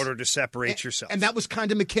Yes. in order to separate yourself. And that was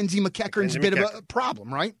kind of Mackenzie McEachern's Mackenzie bit of a McEachern.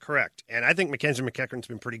 problem, right? Correct. And I think Mackenzie McEachern's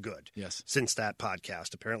been pretty good Yes. since that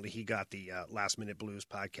podcast. Apparently, he got the Last Minute Blues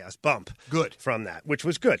podcast bump Good. from that, which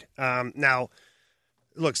was good. Now,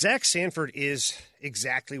 look, Zach Sanford is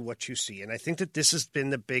exactly what you see. And I think that this has been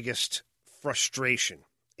the biggest frustration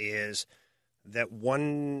is that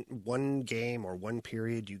one game or one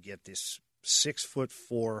period you get this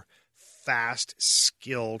 6'4", fast,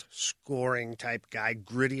 skilled, scoring type guy,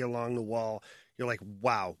 gritty along the wall. You're like,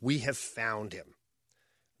 wow, we have found him.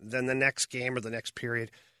 Then the next game or the next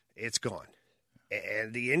period, it's gone.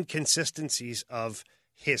 And the inconsistencies of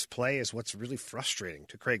his play is what's really frustrating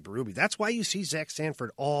to Craig Berube. That's why you see Zach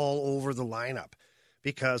Sanford all over the lineup.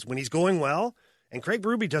 Because when he's going well, and Craig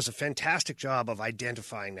Berube does a fantastic job of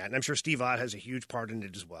identifying that, and I'm sure Steve Ott has a huge part in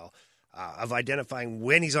it as well, of identifying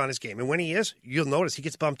when he's on his game. And when he is, you'll notice he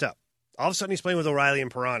gets bumped up. All of a sudden, he's playing with O'Reilly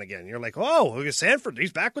and Perron again. You're like, oh, look at Sanford.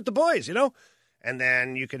 He's back with the boys, you know? And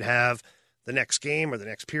then you could have the next game or the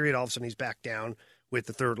next period, all of a sudden he's back down with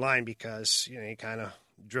the third line because, you know, he kind of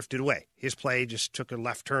drifted away. His play just took a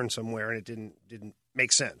left turn somewhere, and it didn't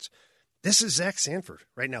make sense. This is Zach Sanford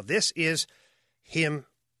right now. This is him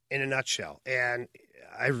in a nutshell. And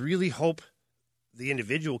I really hope the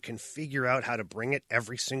individual can figure out how to bring it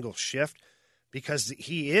every single shift, because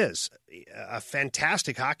he is a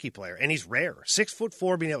fantastic hockey player, and he's rare.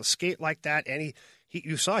 6'4", being able to skate like that, and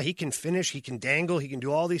you saw he can finish, he can dangle, he can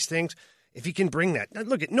do all these things. if he can bring that. Now,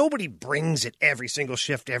 look, nobody brings it every single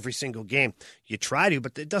shift, every single game. You try to,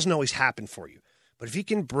 but it doesn't always happen for you. But if he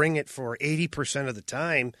can bring it for 80% of the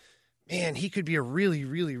time, man, he could be a really,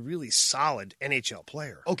 really, really solid NHL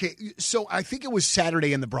player. Okay, so I think it was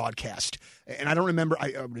Saturday in the broadcast, and I don't remember.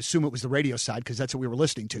 I would assume it was the radio side because that's what we were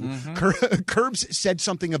listening to. Curbs said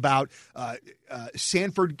something about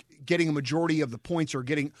Sanford getting a majority of the points or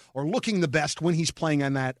looking the best when he's playing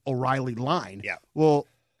on that O'Reilly line. Yeah. Well,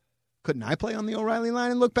 couldn't I play on the O'Reilly line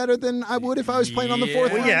and look better than I would if I was playing on the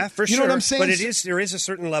fourth line? Yeah, for sure. You know what I'm saying? But there is a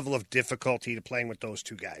certain level of difficulty to playing with those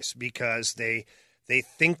two guys because they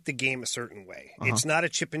think the game a certain way. It's not a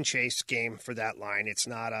chip and chase game for that line. It's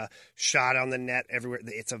not a shot on the net everywhere.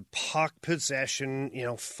 It's a puck possession,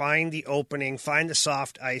 find the opening, find the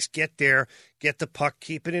soft ice, get there, get the puck,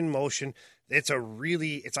 keep it in motion. It's a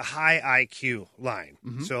high IQ line.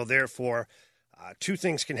 So therefore, two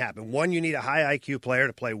things can happen. One, you need a high IQ player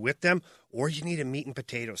to play with them, or you need a meat and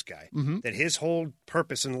potatoes guy. That his whole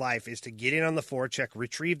purpose in life is to get in on the forecheck,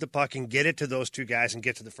 retrieve the puck, and get it to those two guys and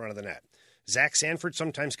get to the front of the net. Zach Sanford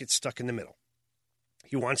sometimes gets stuck in the middle.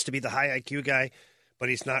 He wants to be the high IQ guy, but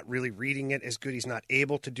he's not really reading it as good. He's not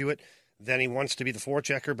able to do it. Then he wants to be the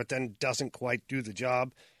forechecker, but then doesn't quite do the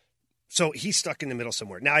job. So he's stuck in the middle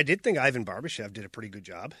somewhere. Now, I did think Ivan Barbashev did a pretty good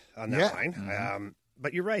job on that line.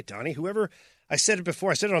 But you're right, Donnie. I said it before.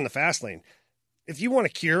 I said it on the fast lane. If you want a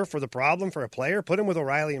cure for the problem for a player, put him with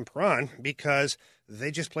O'Reilly and Perron because they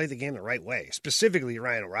just play the game the right way. Specifically,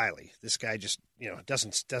 Ryan O'Reilly. This guy just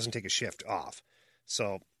doesn't take a shift off.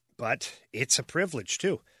 So, but it's a privilege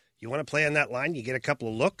too. You want to play on that line, you get a couple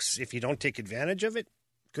of looks. If you don't take advantage of it,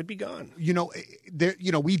 could be gone.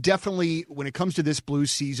 We definitely, when it comes to this Blues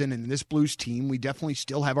season and this Blues team, we definitely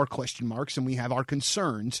still have our question marks and we have our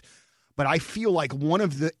concerns. But I feel like one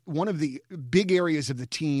of the big areas of the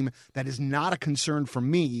team that is not a concern for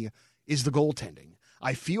me is the goaltending.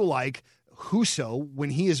 I feel like Husso, when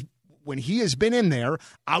he has been in there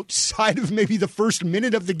outside of maybe the first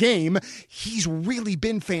minute of the game, he's really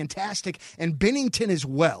been fantastic, and Binnington as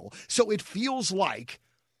well. So it feels like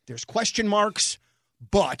there's question marks.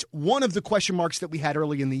 But one of the question marks that we had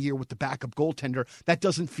early in the year with the backup goaltender, that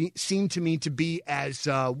doesn't seem to me to be as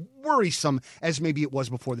worrisome as maybe it was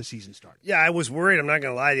before the season started. Yeah, I was worried. I'm not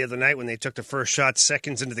going to lie. The other night when they took the first shot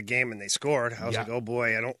seconds into the game and they scored, I was like, oh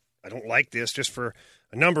boy, I don't like this, just for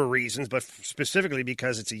a number of reasons, but specifically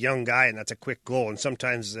because it's a young guy and that's a quick goal. And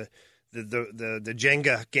sometimes the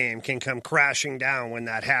Jenga game can come crashing down when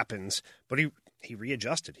that happens. But he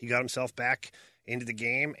readjusted. He got himself back into the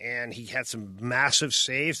game, and he had some massive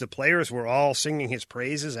saves. The players were all singing his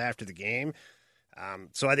praises after the game.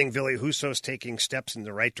 So I think Ville Husso's taking steps in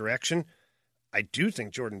the right direction. I do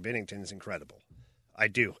think Jordan Binnington is incredible. I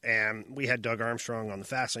do. And we had Doug Armstrong on the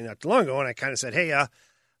Fast Lane not too long ago, and I kind of said, hey,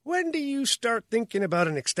 when do you start thinking about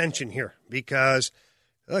an extension here? Because,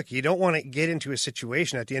 look, you don't want to get into a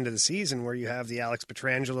situation at the end of the season where you have the Alex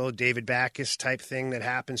Pietrangelo, David Backes type thing that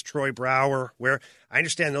happens, Troy Brouwer, where I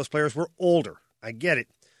understand those players were older. I get it.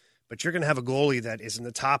 But you're going to have a goalie that is in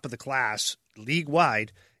the top of the class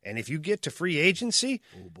league-wide, and if you get to free agency,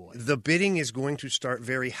 the bidding is going to start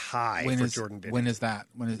very high for Jordan Binnington. When is that?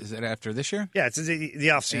 Is it after this year? Yeah, it's the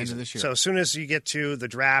offseason. End of this year. So as soon as you get to the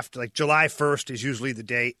draft, like July 1st is usually the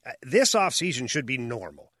day. This offseason should be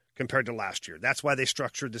normal compared to last year. That's why they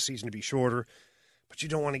structured the season to be shorter. But you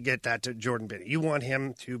don't want to get that to Jordan Binnington. You want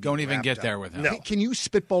him to be Don't even get up. there with him. No. Can you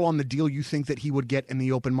spitball on the deal you think that he would get in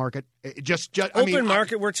the open market?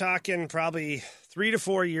 Market, we're talking probably 3 to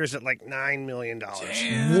 4 years at like $9 million.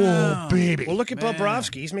 Whoa, baby! Well, look at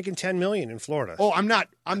Bobrovsky. He's making $10 million in Florida. Oh, I'm not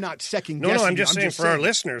second guessing. No, I'm just saying for our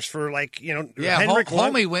listeners, for Yeah, Henrik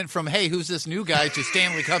Homie went from, hey, who's this new guy, to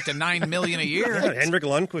Stanley Cup to $9 million a year. Yeah, Henrik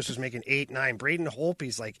Lundqvist was making 8, 9. Braden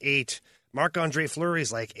Holtby's like 8. Marc-Andre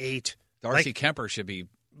Fleury's like 8. Darcy Kemper should be.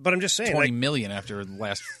 But I'm just saying, $20 million after the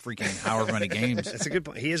last freaking however many games. That's a good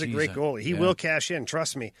point. He is a great goalie. He will cash in,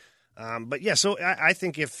 trust me. But yeah, so I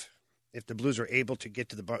think if the Blues are able to get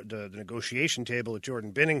to the negotiation table with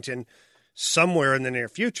Jordan Binnington somewhere in the near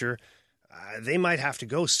future, they might have to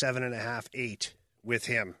go 7.5, 8 with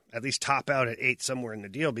him. At least top out at 8 somewhere in the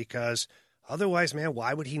deal, because otherwise, man,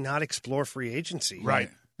 why would he not explore free agency?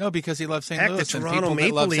 Right. No, because he loves St. Heck, Louis. the And Toronto people that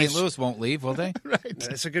Maple love Leafs- St. Louis won't leave, will they? Right.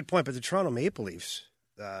 That's a good point. But the Toronto Maple Leafs,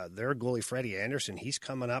 their goalie Freddie Anderson, he's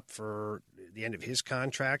coming up for the end of his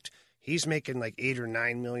contract. He's making like $8 or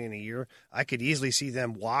 $9 million a year. I could easily see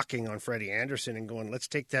them walking on Freddie Anderson and going, let's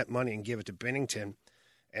take that money and give it to Binnington.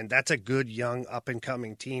 And that's a good, young,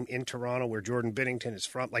 up-and-coming team in Toronto where Jordan Binnington is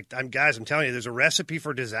from. Like, I'm telling you, there's a recipe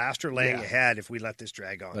for disaster laying ahead if we let this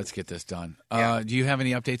drag on. Let's get this done. Yeah. Do you have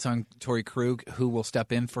any updates on Torrey Krug? Who will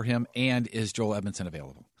step in for him? And is Joel Edmondson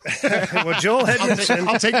available? Well, Joel Edmondson.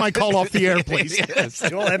 I'll take my call off the air, please.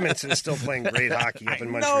 Joel Edmondson is still playing great hockey up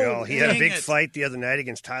in Montreal. He had a big fight the other night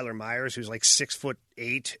against Tyler Myers, who's like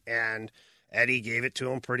 6'8", and Eddie gave it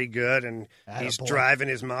to him pretty good, and he's driving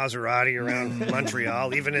his Maserati around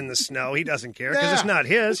Montreal, even in the snow. He doesn't care because it's not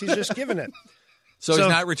his. He's just giving it. So he's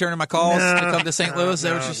not returning my calls to come to St. Louis? Is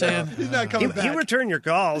that what you're saying? He's not coming back. He'll return your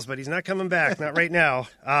calls, but he's not coming back. Not right now.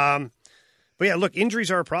 But yeah, look,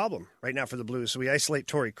 injuries are a problem right now for the Blues. So we isolate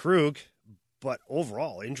Torrey Krug, but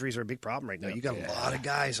overall, injuries are a big problem right now. You got a lot of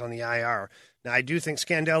guys on the IR. Now, I do think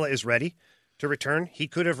Scandella is ready to return. He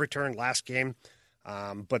could have returned last game,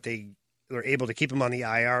 but they were able to keep him on the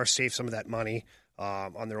IR, save some of that money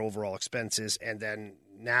on their overall expenses, and then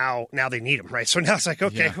now they need him, right? So now it's like,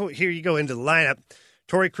 okay, here you go into the lineup.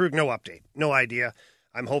 Torrey Krug, no update, no idea.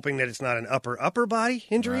 I'm hoping that it's not an upper body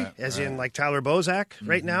injury, in like Tyler Bozak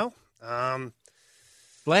right now.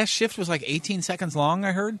 Last shift was like 18 seconds long,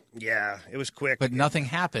 I heard. Yeah, it was quick. But nothing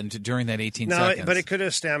happened during that 18 seconds. But it could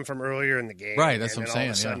have stemmed from earlier in the game. Right, that's what I'm saying.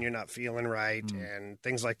 All of a sudden, you're not feeling right, and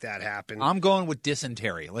things like that happen. I'm going with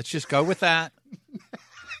dysentery. Let's just go with that.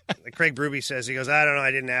 Craig Bruby says, he goes, I don't know,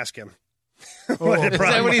 I didn't ask him. Is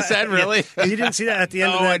that what he said, really? Yeah. You didn't see that at the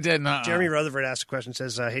end of that? I didn't. Jeremy Rutherford asked a question,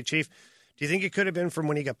 says, hey, Chief, do you think it could have been from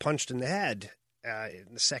when he got punched in the head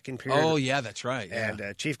in the second period? Oh, yeah, that's right. Yeah.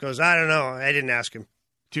 And Chief goes, I don't know, I didn't ask him.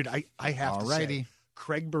 Dude, I have to say,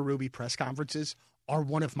 Craig Berube press conferences are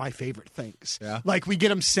one of my favorite things. Yeah. Like, we get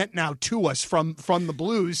them sent now to us from the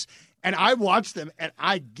Blues, and I watch them, and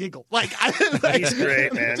I giggle. He's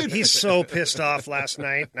great, man. He's so pissed off last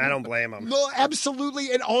night, and I don't blame him. No,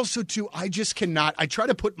 absolutely. And also, too, I just cannot. I try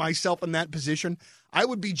to put myself in that position. I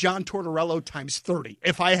would be John Tortorella times 30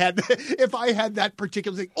 if I had that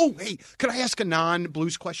particular thing. Oh, hey, could I ask a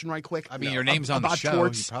non-Blues question right quick? I mean, your name's on the show.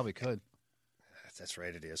 Torts? You probably could. That's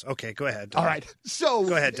right, it is. Okay, go ahead, Doug. All right. So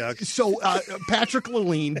go ahead, Doug. So Patrick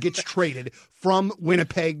Lalime gets traded from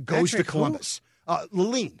Winnipeg, goes to Columbus.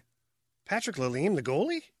 Lalime. Patrick Lalime, the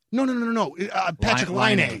goalie? No. Patrick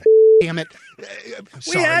Laine. Damn it.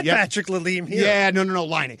 We had Patrick Lalime here. Yeah, no,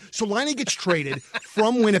 Laine. So Laine gets traded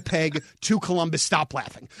from Winnipeg to Columbus. Stop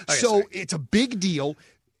laughing. Okay, so it's a big deal.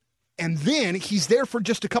 And then he's there for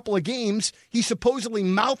just a couple of games. He supposedly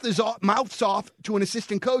mouths off to an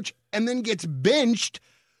assistant coach and then gets benched.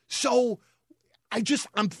 So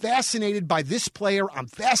I'm fascinated by this player. I'm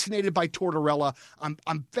fascinated by Tortorella.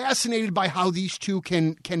 I'm fascinated by how these two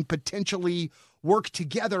can potentially work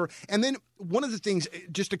together. And then one of the things,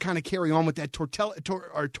 just to kind of carry on with that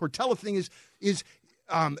Tortorella thing is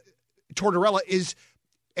Tortorella is,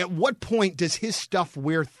 at what point does his stuff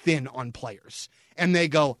wear thin on players? And they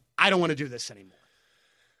go, I don't want to do this anymore.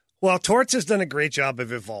 Well, Torts has done a great job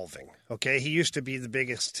of evolving, okay? He used to be the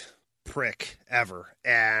biggest prick ever,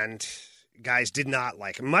 and guys did not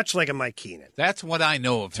like him, much like a Mike Keenan. That's what I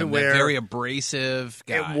know of him, that very abrasive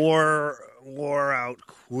guy. It wore out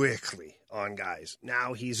quickly on guys.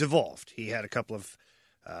 Now he's evolved. He had a couple of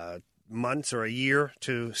months or a year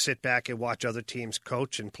to sit back and watch other teams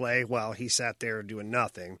coach and play while he sat there doing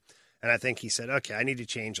nothing. And I think he said, okay, I need to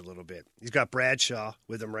change a little bit. He's got Bradshaw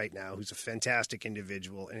with him right now, who's a fantastic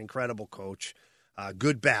individual, an incredible coach,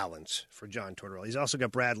 good balance for John Tortorella. He's also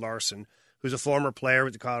got Brad Larson, who's a former player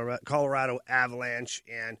with the Colorado Avalanche,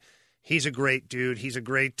 and he's a great dude. He's a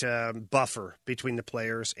great buffer between the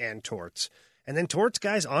players and Torts. And then Torts,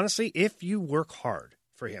 guys, honestly, if you work hard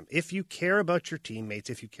for him, if you care about your teammates,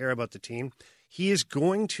 if you care about the team, he is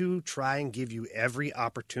going to try and give you every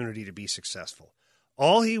opportunity to be successful.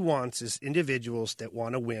 All he wants is individuals that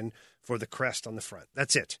want to win for the crest on the front.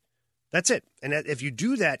 That's it. That's it. And if you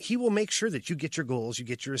do that, he will make sure that you get your goals, you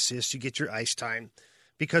get your assists, you get your ice time.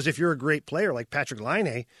 Because if you're a great player like Patrick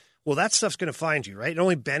Laine, well, that stuff's going to find you, right? It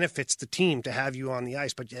only benefits the team to have you on the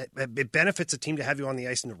ice, but it benefits the team to have you on the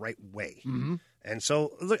ice in the right way. Mm-hmm. And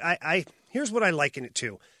so, look, I here's what I like in it,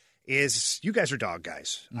 too, is you guys are dog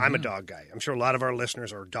guys. Mm-hmm. I'm a dog guy. I'm sure a lot of our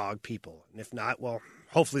listeners are dog people. And if not, well,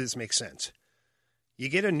 hopefully this makes sense. You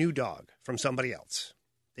get a new dog from somebody else.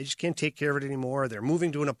 They just can't take care of it anymore. They're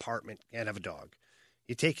moving to an apartment, can't have a dog.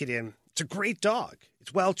 You take it in. It's a great dog.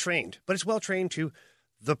 It's well-trained, but it's well-trained to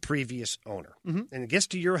the previous owner. Mm-hmm. And it gets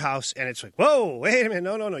to your house, and it's like, whoa, wait a minute.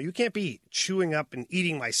 No. You can't be chewing up and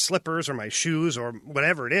eating my slippers or my shoes or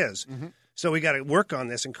whatever it is. Mm-hmm. So we got to work on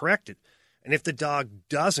this and correct it. And if the dog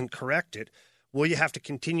doesn't correct it, will you have to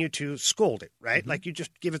continue to scold it, right? Like you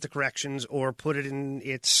just give it the corrections or put it in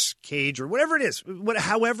its cage or whatever it is.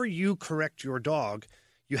 However you correct your dog,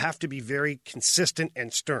 you have to be very consistent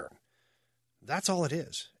and stern. That's all it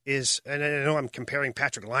is. And I know I'm comparing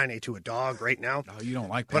Patrick Laine to a dog right now. Oh, you don't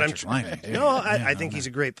like Patrick Laine, do you? No, I think he's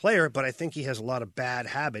a great player, but I think he has a lot of bad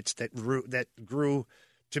habits that grew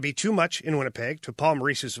to be too much in Winnipeg. To Paul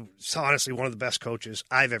Maurice is honestly one of the best coaches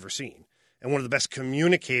I've ever seen and one of the best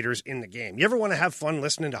communicators in the game. You ever want to have fun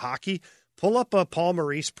listening to hockey? Pull up a Paul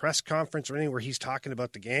Maurice press conference or anything where he's talking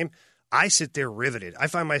about the game. I sit there riveted. I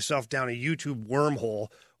find myself down a YouTube wormhole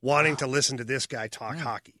wanting to listen to this guy talk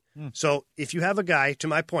hockey. So if you have a guy, to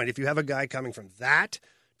my point, if you have a guy coming from that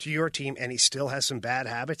to your team and he still has some bad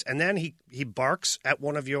habits and then he barks at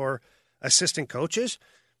one of your assistant coaches,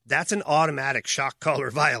 that's an automatic shock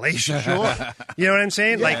collar violation. Sure. You know what I'm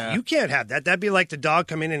saying? Yeah. Like, you can't have that. That'd be like the dog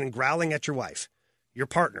coming in and growling at your wife, your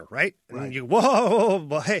partner, right? And you,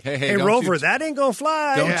 whoa, hey Rover, that ain't going to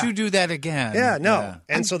fly. Don't you do that again. Yeah, no. Yeah.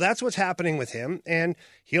 And so that's what's happening with him. And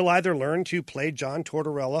he'll either learn to play John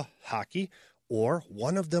Tortorella hockey or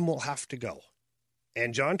one of them will have to go.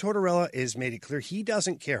 And John Tortorella has made it clear he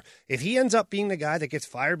doesn't care. If he ends up being the guy that gets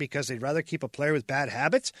fired because they'd rather keep a player with bad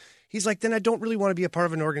habits, he's like, then I don't really want to be a part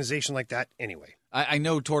of an organization like that anyway. I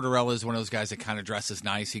know Tortorella is one of those guys that kind of dresses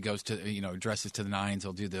nice. He goes to, dresses to the nines.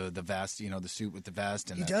 He'll do the vest, the suit with the vest.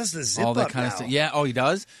 And he does the zip all that up kind now. of stuff. Yeah, oh, he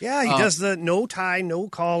does? Yeah, he does the no tie, no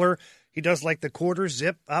collar. He does like the quarter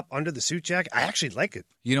zip up under the suit jacket. I actually like it.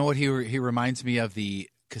 You know what he reminds me of? The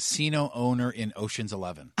casino owner in Ocean's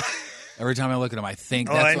 11. Every time I look at him, I think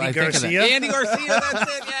that's what I think of. Andy Garcia, that's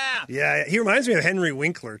it, yeah. Yeah, he reminds me of Henry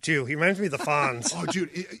Winkler, too. He reminds me of the Fonz. Oh, dude,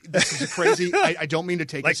 this is crazy. I don't mean to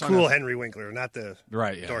take like us on cool Henry Winkler, not the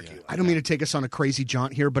dorky one. I don't mean to take us on a crazy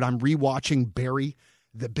jaunt here, but I'm rewatching Barry,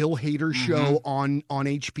 the Bill Hader show on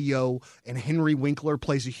HBO, and Henry Winkler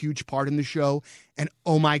plays a huge part in the show. And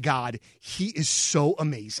oh my God, he is so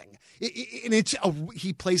amazing. And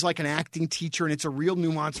he plays like an acting teacher, and it's a real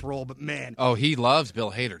nuanced role. But man, he loves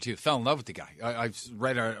Bill Hader too. Fell in love with the guy. I've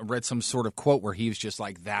read some sort of quote where he was just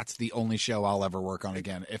like, "That's the only show I'll ever work on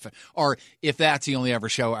again. If that's the only ever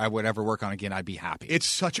show I would ever work on again, I'd be happy." It's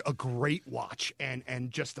such a great watch, and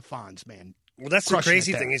just the Fonz, man. Well, that's the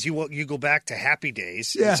crazy thing is you go back to Happy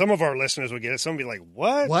Days. Yeah. Some of our listeners will get it. Some will be like,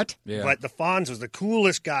 "What? What?" Yeah. But the Fonz was the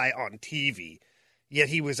coolest guy on TV. Yet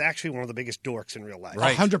he was actually one of the biggest dorks in real life.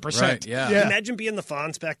 Right. 100%. Right, yeah. Imagine being the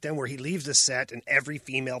Fonz back then where he leaves the set and every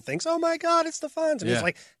female thinks, oh, my God, it's the Fonz. And he's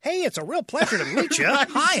like, hey, it's a real pleasure to meet you.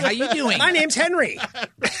 Hi, how you doing? My name's Henry.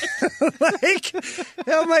 Like,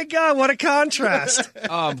 oh, my God, what a contrast.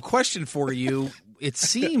 Question for you. It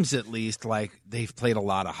seems at least like they've played a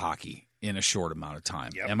lot of hockey in a short amount of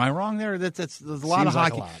time. Yep. Am I wrong there? There's a lot of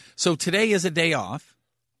hockey. So today is a day off.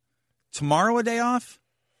 Tomorrow a day off?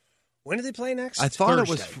 When do they play next? I thought it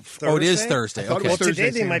was. Oh, it is Thursday. Okay. Well, today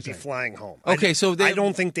they might be flying home. Okay, so I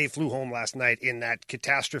don't think they flew home last night in that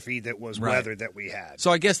catastrophe that was weather that we had. So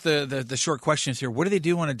I guess the short question is here: what do they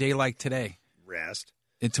do on a day like today? Rest.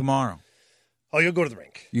 And tomorrow? Oh, you'll go to the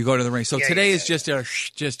rink. You go to the rink. So today is just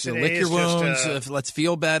to lick your wounds. Let's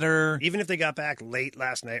feel better. Even if they got back late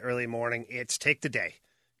last night, early morning, it's take the day.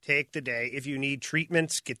 Take the day. If you need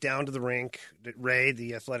treatments, get down to the rink. Ray,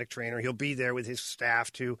 the athletic trainer, he'll be there with his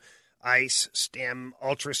staff to ice, stem,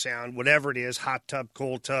 ultrasound, whatever it is, hot tub,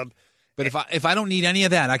 cold tub. But if I don't need any of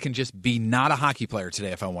that, I can just be not a hockey player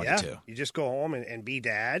today if I wanted to. You just go home and be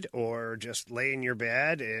dad, or just lay in your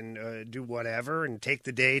bed and do whatever and take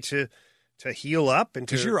the day to heal up.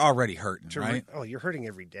 Because you're already hurting, right? You're hurting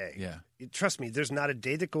every day. Yeah. Trust me, there's not a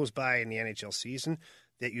day that goes by in the NHL season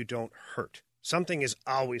that you don't hurt. Something is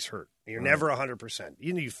always hurt. You're never 100%.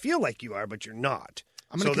 You feel like you are, but you're not.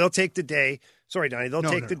 So they'll take the day. Sorry, Donnie. They'll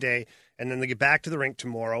take the day, and then they get back to the rink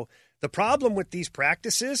tomorrow. The problem with these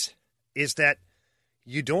practices is that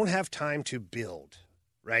you don't have time to build,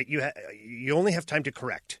 right? You only have time to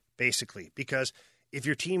correct, basically, because if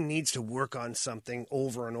your team needs to work on something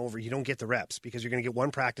over and over, you don't get the reps because you're going to get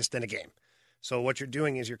one practice, then a game. So what you're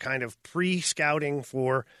doing is you're kind of pre-scouting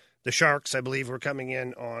for the Sharks, I believe, were coming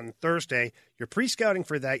in on Thursday. You're pre-scouting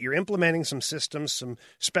for that. You're implementing some systems, some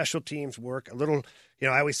special teams work, a little,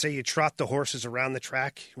 I always say you trot the horses around the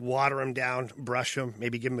track, water them down, brush them,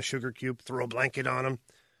 maybe give them a sugar cube, throw a blanket on them.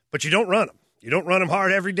 But you don't run them. You don't run them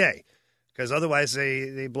hard every day because otherwise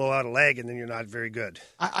they blow out a leg and then you're not very good.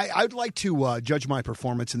 I'd like to judge my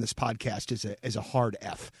performance in this podcast as a hard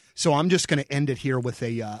F. So I'm just going to end it here with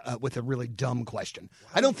a really dumb question.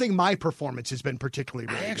 I don't think my performance has been particularly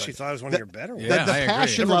really good. I actually thought it was one of your better ones. The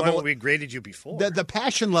passion level, we graded you before. The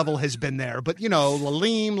passion level has been there, but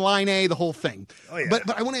Lalim, Line, the whole thing. Oh, yeah.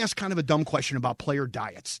 But I want to ask kind of a dumb question about player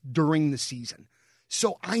diets during the season.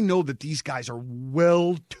 So I know that these guys are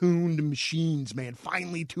well-tuned machines, man,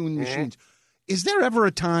 finely tuned machines. Is there ever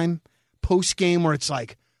a time post-game where it's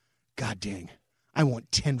like, God dang, I want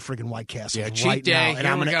 10 friggin' White Castles right now, and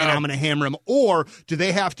I'm gonna hammer them? Or do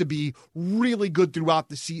they have to be really good throughout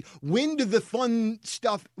the season? When does the fun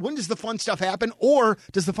stuff happen? Or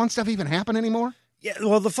does the fun stuff even happen anymore? Yeah,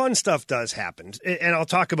 well, the fun stuff does happen. And I'll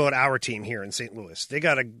talk about our team here in St. Louis. They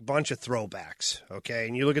got a bunch of throwbacks, okay?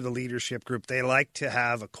 And you look at the leadership group, they like to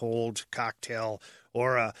have a cold cocktail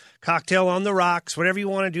or a cocktail on the rocks, whatever you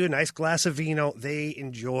want to do, a nice glass of vino. They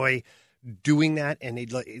enjoy doing that, and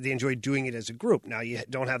they enjoy doing it as a group. Now, you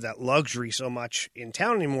don't have that luxury so much in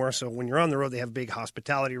town anymore, so when you're on the road, they have a big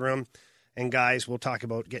hospitality room, and guys will talk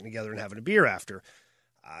about getting together and having a beer after.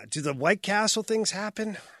 Do the White Castle things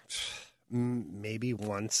happen? Maybe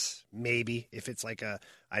once, maybe if it's like a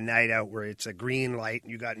night out where it's a green light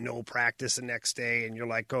and you got no practice the next day and you're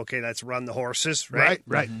like, okay, let's run the horses, right?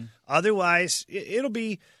 Right. Mm-hmm. Otherwise, it'll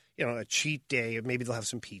be, a cheat day. Maybe they'll have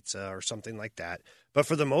some pizza or something like that. But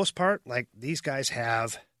for the most part, like these guys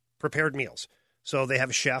have prepared meals. So they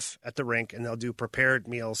have a chef at the rink and they'll do prepared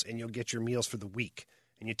meals and you'll get your meals for the week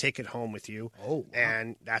and you take it home with you. Oh, wow.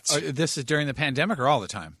 And that's This is during the pandemic or all the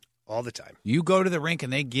time? All the time. You go to the rink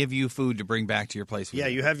and they give you food to bring back to your place. Yeah,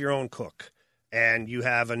 you have your own cook. And you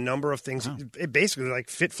have a number of things, basically like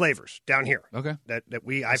fit flavors down here. Okay.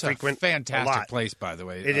 I frequent a fantastic a lot. place, by the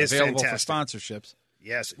way. It is available fantastic. For sponsorships.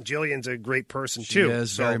 Yes, Jillian's a great person, She too.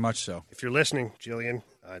 is, very much so. If you're listening, Jillian,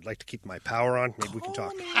 I'd like to keep my power on. Maybe we can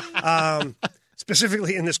talk.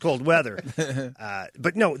 Specifically in this cold weather.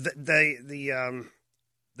 But no, the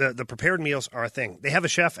prepared meals are a thing. They have a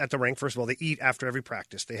chef at the rink. First of all, they eat after every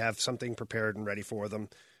practice. They have something prepared and ready for them.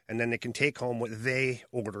 And then they can take home what they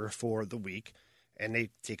order for the week. And they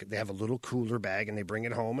have a little cooler bag, and they bring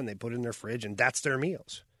it home, and they put it in their fridge, and that's their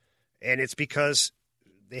meals. And it's because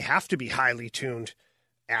they have to be highly tuned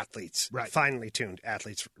athletes, finely tuned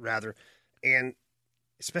athletes, rather. And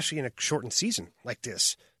especially in a shortened season like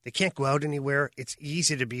this, they can't go out anywhere. It's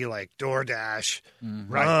easy to be like DoorDash.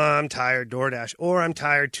 Mm-hmm. I'm tired, DoorDash. Or I'm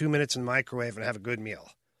tired, 2 minutes in the microwave and have a good meal.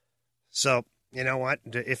 So, you know what?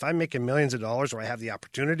 If I'm making millions of dollars or I have the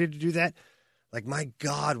opportunity to do that, like, my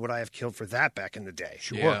God, would I have killed for that back in the day?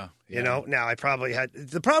 Sure. Yeah. Now I probably had –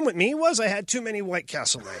 the problem with me was I had too many White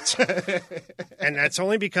Castle nights. And that's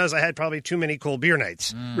only because I had probably too many cold beer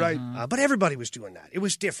nights. Mm-hmm. Right. But everybody was doing that. It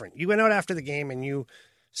was different. You went out after the game and you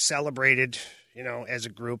celebrated, as a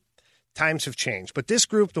group. Times have changed. But this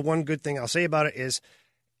group, the one good thing I'll say about it is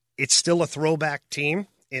it's still a throwback team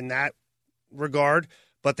in that regard,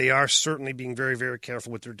 but they are certainly being very, very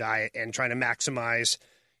careful with their diet and trying to maximize –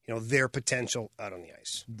 their potential out on the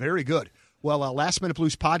ice. Very good. Well, Last Minute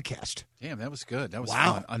Blues podcast. Damn, that was good. That was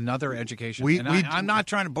Wow. fun. Another education. I'm not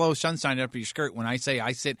trying to blow sunshine up your skirt when I say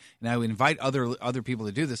I sit and I invite other people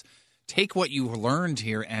to do this. Take what you learned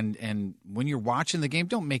here, and when you're watching the game,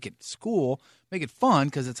 don't make it school. Make it fun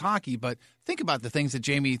because it's hockey, but think about the things that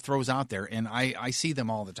Jamie throws out there, and I see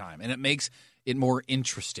them all the time, and it makes it more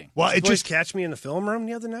interesting. Well, Did you boys catch me in the film room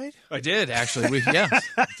the other night? I did, actually.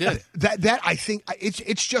 Did. That I think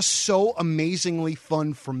it's just so amazingly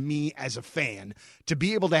fun for me as a fan to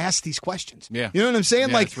be able to ask these questions. Yeah. You know what I'm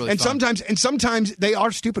saying? Yeah, it's really fun. sometimes they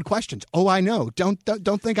are stupid questions. Oh, I know. Don't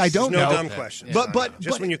think I don't There's know. no dumb questions. But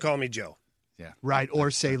just when you call me Joe. Yeah. Right,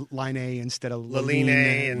 or say Line A instead of Laline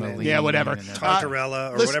and yeah, whatever.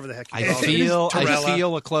 Tontarella or whatever the heck you I call it.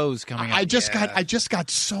 feel a close coming up. I just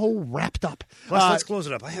got so wrapped up. Plus, let's close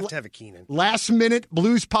it up. I have to have a Keenan. Last Minute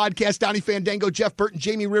Blues podcast. Donnie Fandango, Jeff Burton,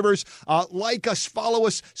 Jamie Rivers. Like us, follow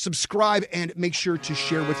us, subscribe, and make sure to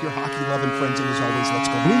share with your hockey-loving friends. And as always, let's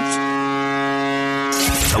go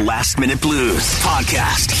Blues. The Last Minute Blues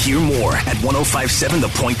podcast. Hear more at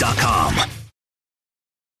 1057thepoint.com.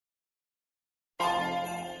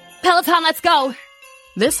 Peloton, let's go!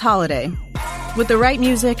 This holiday, with the right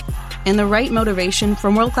music and the right motivation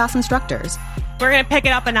from world-class instructors, We're going to pick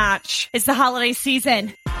it up a notch. It's the holiday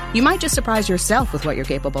season. you might just surprise yourself with what you're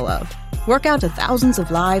capable of. Work out to thousands of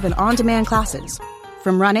live and on-demand classes,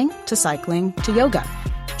 from running to cycling to yoga.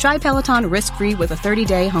 Try Peloton risk-free with a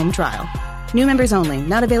 30-day home trial. New members only,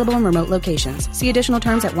 not available in remote locations. See additional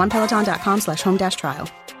terms at onepeloton.com/home-trial.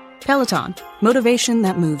 Peloton, motivation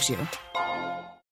that moves you.